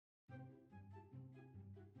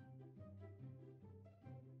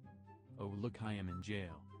look, I am in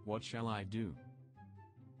jail. What shall I do?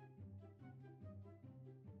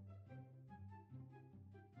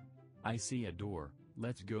 I see a door,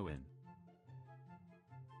 let's go in.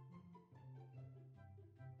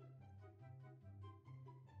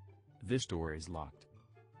 This door is locked.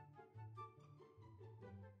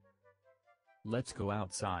 Let's go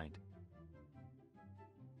outside.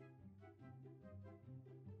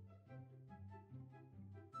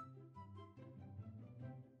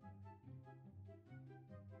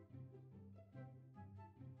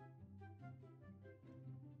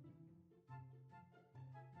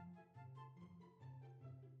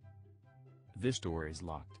 This door is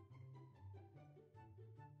locked.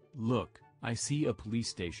 Look, I see a police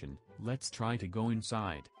station, let's try to go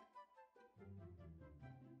inside.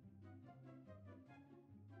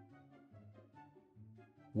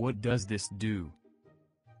 What does this do?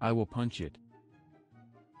 I will punch it.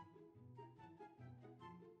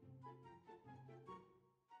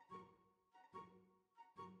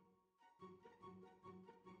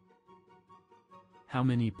 How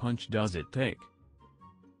many punch does it take?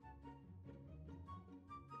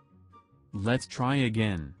 Let's try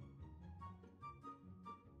again.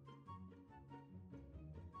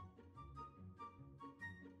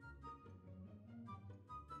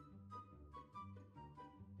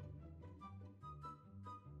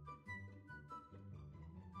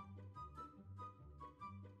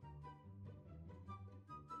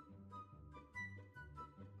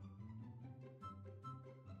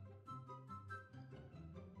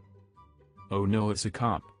 Oh no, it's a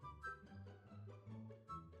cop.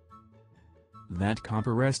 That cop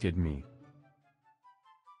arrested me.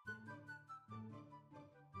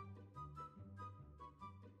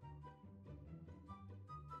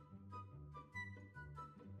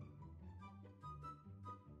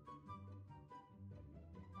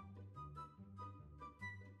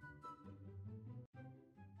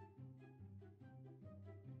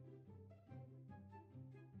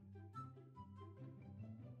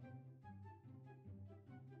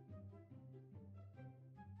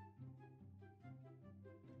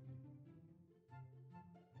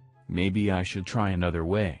 Maybe I should try another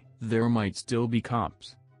way, there might still be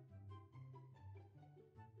cops.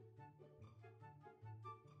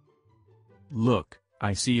 Look,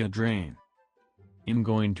 I see a drain. I'm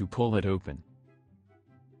going to pull it open.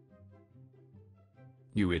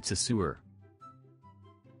 It's a sewer.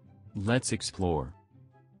 Let's explore.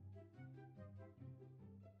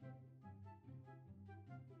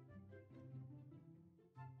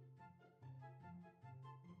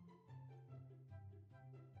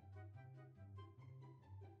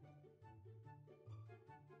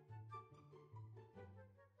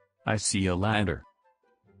 I see a ladder.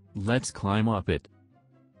 Let's climb up it.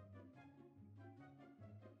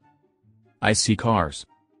 I see cars.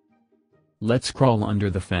 Let's crawl under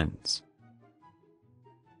the fence.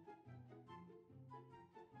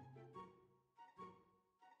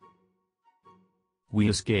 We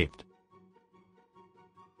escaped.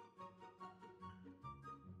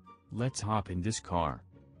 Let's hop in this car.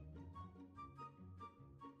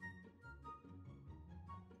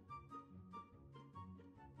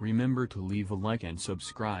 Remember to leave a like and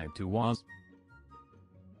subscribe to Waz.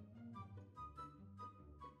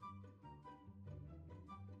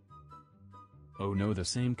 Oh no, the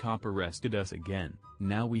same cop arrested us again,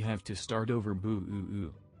 now we have to start over,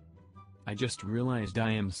 boo. I just realized I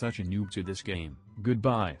am such a noob to this game.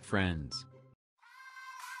 Goodbye, friends.